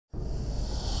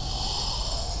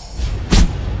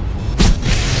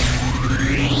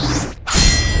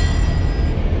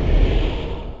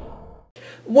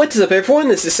What's up everyone,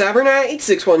 this is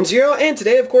CyberKnight8610, and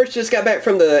today of course just got back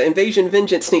from the Invasion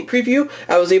Vengeance sneak preview.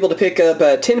 I was able to pick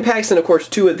up 10 packs and of course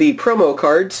 2 of the promo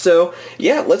cards, so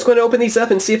yeah, let's go and open these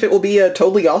up and see if it will be a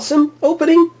totally awesome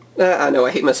opening. I know,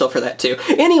 I hate myself for that too.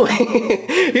 Anyway,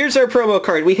 here's our promo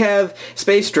card. We have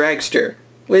Space Dragster,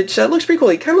 which looks pretty cool.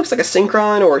 He kind of looks like a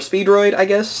Synchron or a Speedroid, I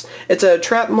guess. It's a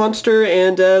trap monster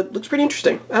and looks pretty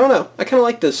interesting. I don't know, I kind of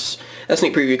like this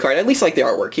sneak preview card. I at least like the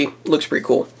artwork. He looks pretty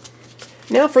cool.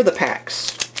 Now for the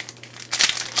packs.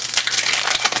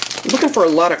 Looking for a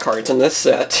lot of cards in this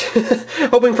set.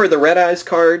 Hoping for the Red Eyes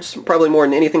cards, probably more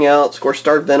than anything else. Of course,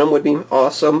 Star Venom would be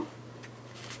awesome.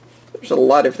 There's a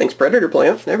lot of things. Predator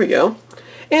Plant, there we go.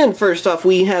 And first off,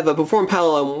 we have a Perform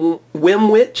Pal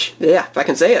Wimwitch. Yeah, if I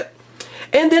can say it.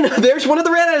 And then there's one of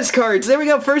the Red Eyes cards. There we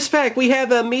go, first pack. We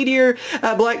have a Meteor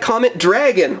Black Comet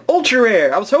Dragon. Ultra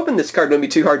rare. I was hoping this card wouldn't be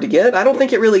too hard to get. I don't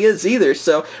think it really is either,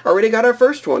 so already got our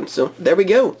first one. So there we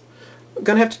go. I'm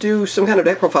going to have to do some kind of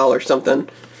deck profile or something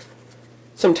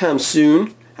sometime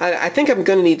soon. I think I'm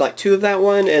going to need like 2 of that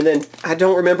one, and then I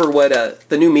don't remember what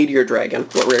the new Meteor Dragon,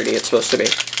 what rarity it's supposed to be.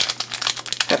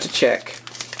 Have to check.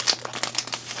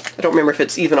 I don't remember if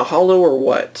it's even a holo or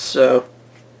what, so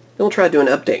we'll try to do an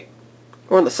update.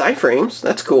 We're on the side frames.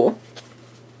 That's cool.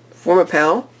 Form a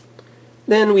Pal.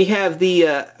 Then we have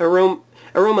the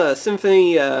Aroma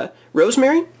Symphony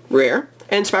Rosemary, rare.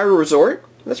 And Spiral Resort.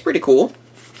 That's pretty cool.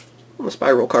 On the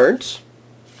spiral cards.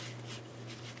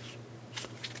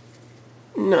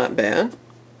 Not bad.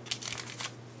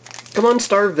 Come on,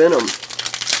 Star Venom.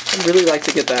 I'd really like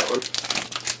to get that one.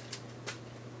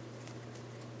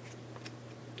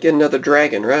 Get another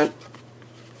dragon, right?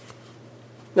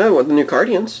 No, one of the new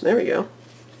Guardians. There we go.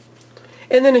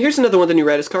 And then here's another one of the new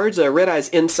Red Eyes cards, Red Eyes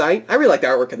Insight. I really like the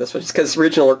artwork of this one, just because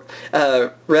original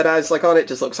Red Eyes like on it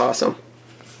just looks awesome.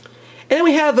 And then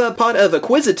we have a Pot of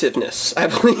Acquisitiveness, I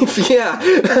believe.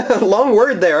 Yeah, long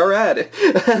word there, alright.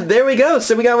 There we go,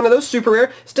 so we got one of those super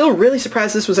rare. Still really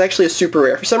surprised this was actually a super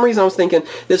rare. For some reason I was thinking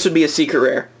this would be a secret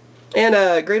rare. And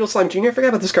Gradle Slime Jr., I forgot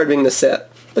about this card being in the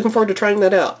set. Looking forward to trying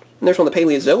that out. And there's one of the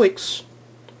Paleozoics.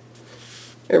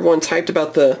 Everyone's hyped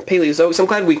about the Paleozoics. I'm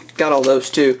glad we got all those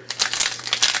too.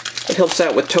 It helps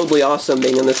out with Totally Awesome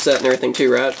being in this set and everything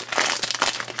too, right?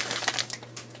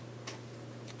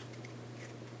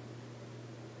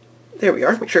 There we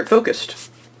are. Make sure it focused.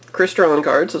 Crystron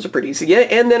cards. Those are pretty easy to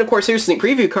get. And then, of course, here's the sneak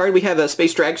preview card. We have a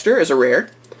Space Dragster as a rare.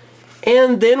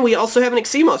 And then we also have an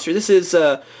Xe monster. This is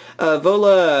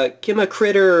Vola Kima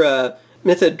Critter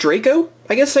Mytha Draco.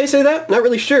 I guess I say that? Not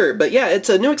really sure. But yeah, it's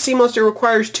a new Xe monster.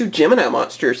 Requires 2 Gemini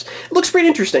monsters. It looks pretty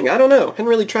interesting. I don't know. Haven't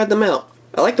really tried them out.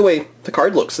 I like the way the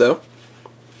card looks, though.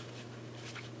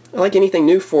 I like anything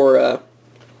new for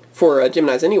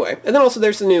Geminis anyway. And then also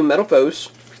there's the new Metal Foes.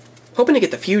 Hoping to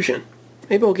get the Fusion.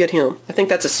 Maybe we'll get him. I think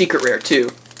that's a secret rare, too.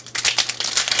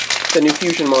 The new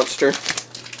Fusion monster.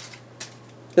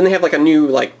 Then they have like a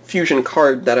new Fusion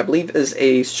card that I believe is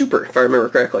a super, if I remember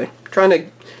correctly. Trying to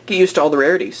get used to all the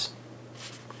rarities.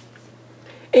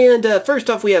 And first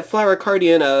off we have Flower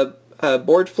Cardian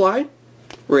Board Fly.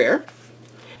 Rare.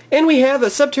 And we have a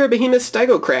Subterra Behemoth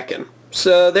Stygo Kraken.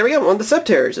 So there we go, one of the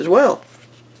Subterrors as well.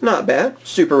 Not bad.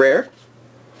 Super rare.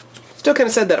 Still kind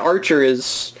of sad that Archer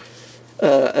is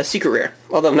a secret rare,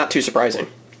 although not too surprising.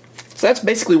 So that's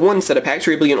basically one set of packs,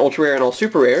 where you get ultra rare and all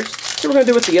super rares. So we're going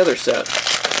to do with the other set.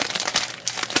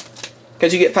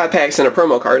 Because you get 5 packs and a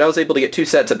promo card. I was able to get 2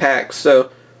 sets of packs,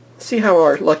 so let's see how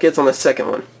our luck is on the second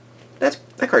one. That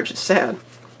card's just sad.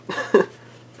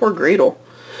 Poor Gradle.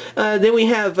 Then we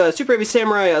have Super Heavy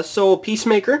Samurai Soul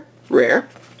Peacemaker, rare.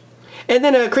 And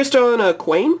then Crystron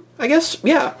Quain, I guess?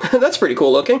 Yeah, that's pretty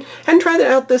cool looking. Hadn't tried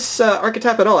out this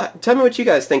archetype at all. Tell me what you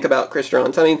guys think about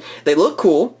Crystrons. I mean, they look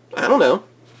cool. I don't know.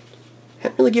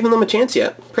 Haven't really given them a chance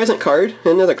yet. Present card,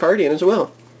 and another Guardian as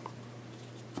well.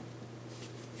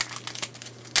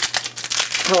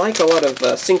 I like a lot of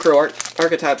Synchro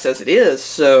archetypes as it is,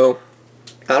 so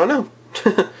I don't know.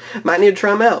 Might need to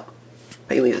try them out.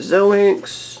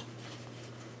 Paleozoics.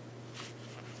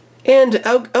 And,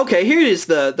 okay, here is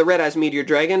the Red Eyes Meteor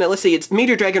Dragon. Now, let's see, it's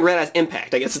Meteor Dragon Red Eyes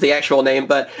Impact, I guess is the actual name,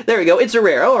 but there we go, it's a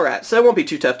rare. Alright, so it won't be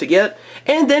too tough to get.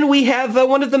 And then we have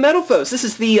one of the Metal Foes. This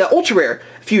is the ultra rare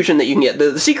fusion that you can get.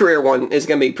 The secret rare one is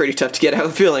going to be pretty tough to get, I have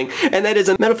a feeling. And that is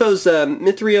a Metal Foes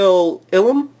Mithril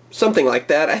Illum? Something like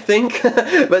that, I think.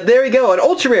 But there we go, an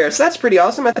ultra rare, so that's pretty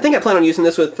awesome. I think I plan on using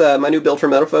this with my new build for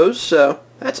Metal Foes, so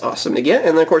that's awesome to get.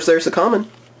 And then, of course, there's the common.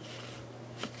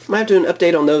 Might have to do an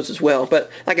update on those as well, but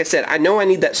like I said, I know I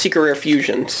need that secret rare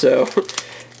fusion, so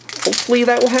hopefully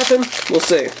that will happen. We'll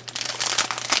see.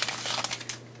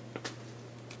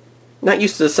 Not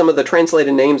used to some of the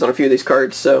translated names on a few of these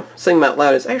cards, so saying them out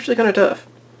loud is actually kind of tough.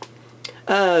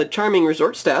 Charming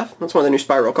Resort Staff. That's one of the new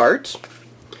Spiral cards.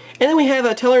 And then we have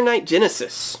a CyberKnight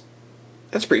Genesis.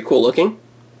 That's pretty cool looking.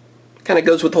 Kind of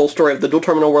goes with the whole story of the Dual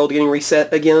Terminal world getting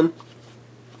reset again.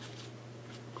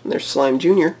 And there's Slime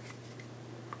Jr.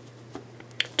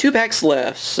 2 packs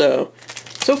left, so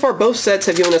far both sets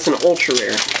have given us an ultra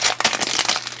rare.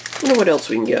 I wonder what else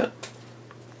we can get.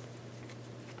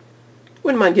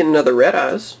 Wouldn't mind getting another Red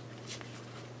Eyes.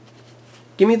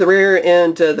 Give me the rare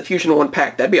and the Fusion 1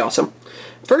 pack. That'd be awesome.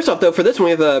 First off, though, for this one,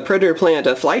 we have a Predator Plant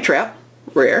Flytrap,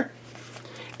 rare.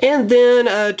 And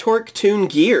then Torque Tune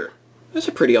Gear. That's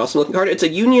a pretty awesome looking card. It's a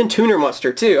Union Tuner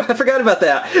Monster, too. I forgot about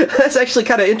that. That's actually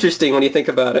kind of interesting when you think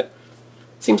about it.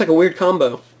 Seems like a weird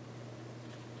combo.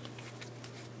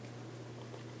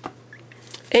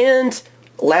 And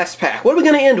last pack. What are we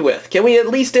going to end with? Can we at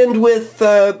least end with,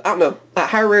 I don't know, a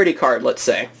higher rarity card, let's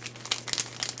say.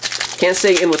 Can't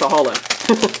say end with a holo.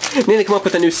 Need to come up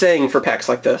with a new saying for packs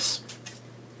like this.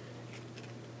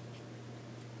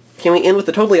 Can we end with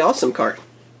a totally awesome card?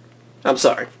 I'm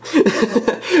sorry.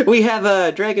 We have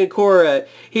a Dragon Core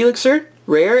Helixer,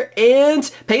 rare, and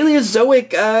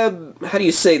Paleozoic, how do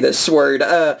you say this word?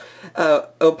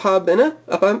 Opabena?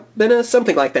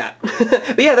 Something like that.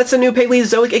 But yeah, that's a new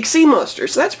Paleozoic Exceed monster,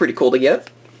 so that's pretty cool to get.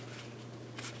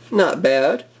 Not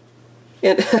bad.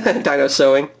 And Dino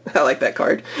Sewing. I like that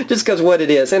card. Just because what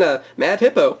it is. And a Mad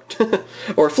Hippo.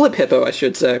 Or Flip Hippo, I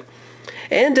should say.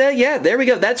 And yeah, there we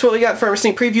go. That's what we got for our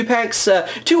sneak preview packs.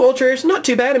 2 ultras, not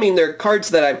too bad. I mean, they're cards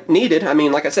that I needed. I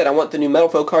mean, like I said, I want the new Metal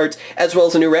Foe cards as well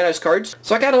as the new Red Eyes cards.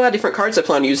 So I got a lot of different cards I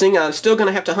plan on using. I'm still going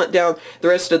to have to hunt down the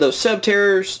rest of those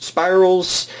Sub-Terrors,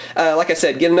 Spirals. Like I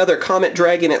said, get another Comet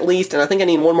Dragon at least, and I think I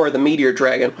need one more of the Meteor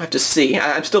Dragon. I have to see.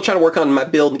 I'm still trying to work on my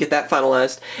build and get that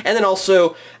finalized. And then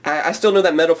also, I still know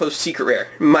that Metal Foe Secret Rare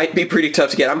might be pretty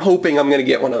tough to get. I'm hoping I'm going to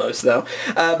get one of those, though.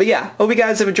 But yeah, hope you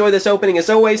guys have enjoyed this opening as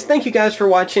always. Thank you guys for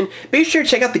watching. Be sure to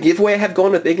check out the giveaway I have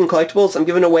going with Big and Collectibles. I'm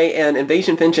giving away an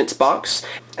Invasion Vengeance box,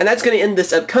 and that's going to end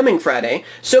this upcoming Friday.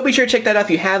 So be sure to check that out if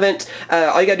you haven't.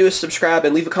 All you got to do is subscribe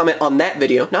and leave a comment on that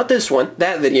video. Not this one,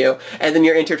 that video. And then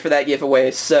you're entered for that giveaway.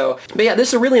 So, but yeah, this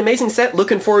is a really amazing set.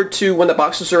 Looking forward to when the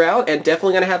boxes are out, and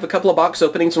definitely going to have a couple of box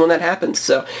openings when that happens.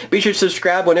 So be sure to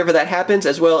subscribe whenever that happens,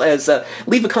 as well as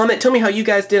leave a comment. Tell me how you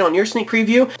guys did on your sneak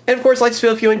preview. And of course, like this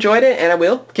video if you enjoyed it, and I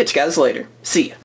will catch you guys later. See ya.